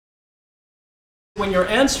When you're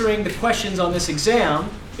answering the questions on this exam,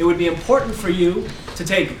 it would be important for you to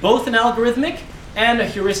take both an algorithmic and a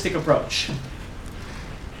heuristic approach.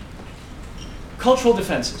 Cultural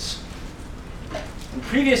defenses. In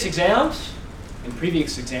previous exams,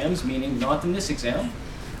 meaning not in this exam,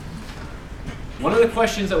 one of the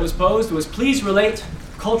questions that was posed was, please relate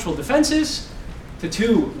cultural defenses to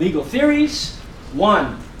two legal theories,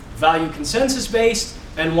 one value consensus-based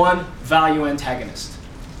and one value antagonist.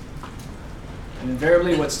 And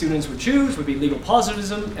invariably what students would choose would be legal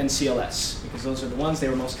positivism and CLS, because those are the ones they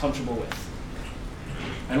were most comfortable with.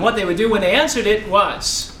 And what they would do when they answered it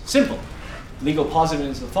was simple. Legal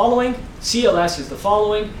positivism is the following, CLS is the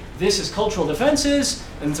following, this is cultural defenses,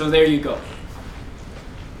 and so there you go.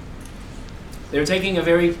 They're taking a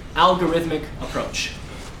very algorithmic approach.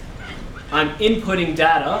 I'm inputting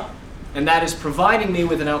data, and that is providing me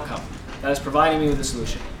with an outcome. That is providing me with a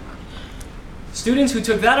solution. Students who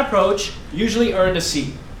took that approach usually earned a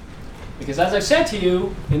C. Because as I've said to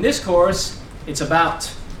you, in this course, it's about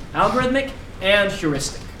algorithmic and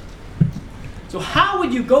heuristic. So how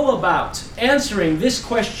would you go about answering this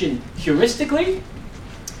question heuristically?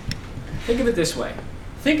 Think of it this way.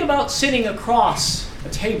 Think about sitting across a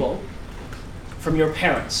table from your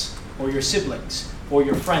parents, or your siblings, or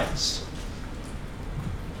your friends,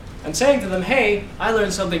 and saying to them, hey, I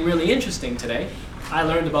learned something really interesting today. I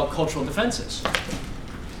learned about cultural defenses.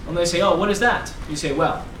 And they say, oh, what is that? You say,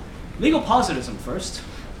 well, legal positivism first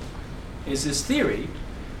is this theory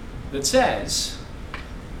that says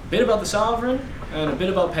a bit about the sovereign and a bit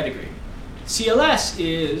about pedigree. CLS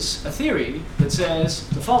is a theory that says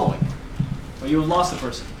the following. Well, you have lost the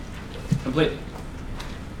person completely.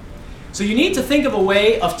 So you need to think of a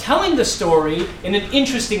way of telling the story in an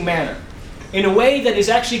interesting manner, in a way that is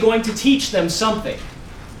actually going to teach them something.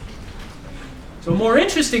 So a more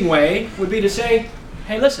interesting way would be to say,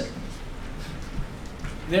 hey, listen,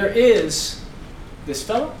 there is this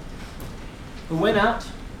fellow who went out,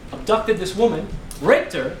 abducted this woman,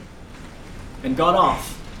 raped her, and got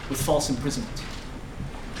off with false imprisonment.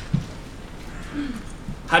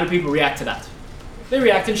 How do people react to that? They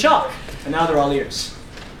react in shock, and now they're all ears.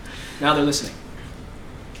 Now they're listening.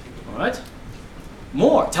 All right?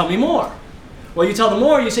 More. Tell me more. Well, you tell them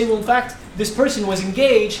more, you say, well, in fact, this person was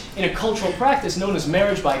engaged in a cultural practice known as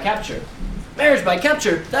marriage by capture. Marriage by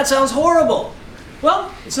capture? That sounds horrible.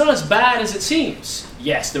 Well, it's not as bad as it seems.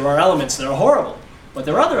 Yes, there are elements that are horrible, but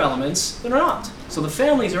there are other elements that are not. So the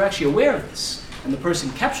families are actually aware of this, and the person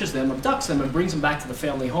captures them, abducts them, and brings them back to the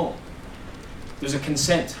family home. There's a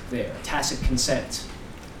consent there, a tacit consent.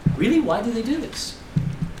 Really? Why do they do this?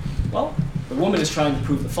 Well, the woman is trying to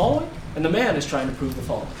prove the following, and the man is trying to prove the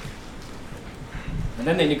following. And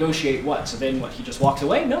then they negotiate what? So then what, he just walks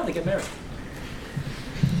away? No, they get married.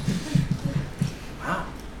 Wow.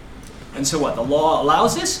 And so what, the law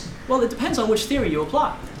allows this? Well, it depends on which theory you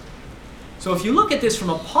apply. So if you look at this from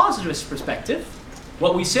a positivist perspective,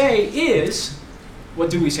 what we say is, what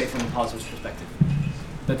do we say from a positivist perspective?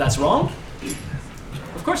 That that's wrong?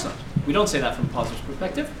 Of course not. We don't say that from a positivist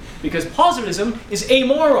perspective, because positivism is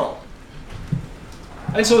amoral.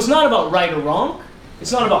 And so it's not about right or wrong.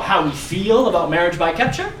 It's not about how we feel about marriage by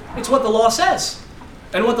capture. It's what the law says.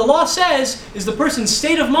 And what the law says is the person's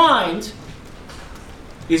state of mind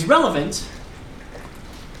is relevant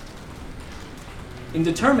in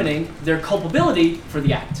determining their culpability for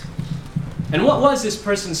the act. And what was this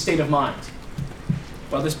person's state of mind?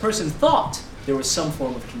 Well, this person thought there was some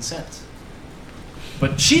form of consent.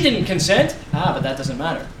 But she didn't consent. But that doesn't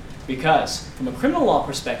matter. Because from a criminal law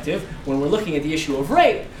perspective, when we're looking at the issue of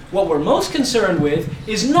rape, what we're most concerned with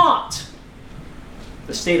is not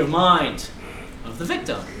the state of mind of the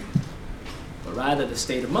victim, but rather the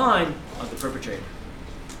state of mind of the perpetrator.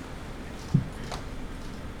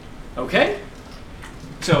 Okay?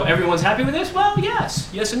 So everyone's happy with this? Well, yes.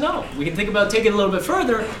 Yes and no. We can think about taking it a little bit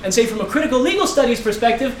further and say from a critical legal studies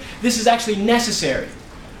perspective, this is actually necessary.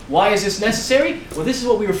 Why is this necessary? Well, this is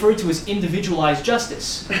what we refer to as individualized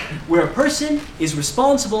justice, where a person is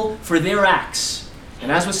responsible for their acts.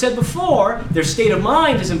 And as was said before, their state of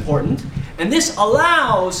mind is important, and this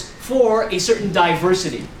allows for a certain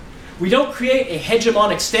diversity. We don't create a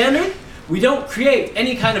hegemonic standard. We don't create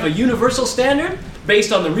any kind of a universal standard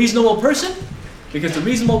based on the reasonable person, because the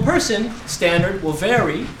reasonable person standard will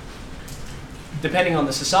vary depending on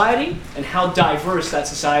the society and how diverse that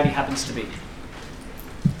society happens to be.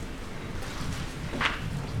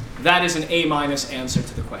 That is an A- answer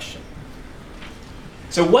to the question.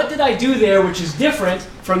 So what did I do there which is different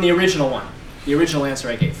from the original one? The original answer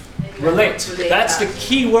I gave. Relate. That's the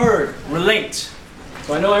key word, relate.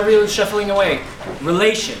 So I know everyone's shuffling away.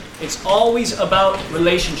 Relation. It's always about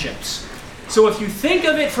relationships. So if you think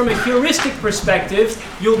of it from a heuristic perspective,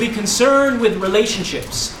 you'll be concerned with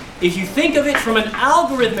relationships. If you think of it from an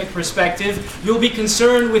algorithmic perspective, you'll be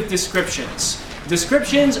concerned with descriptions.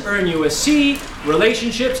 Descriptions earn you a C,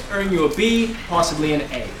 relationships earn you a B, possibly an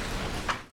A.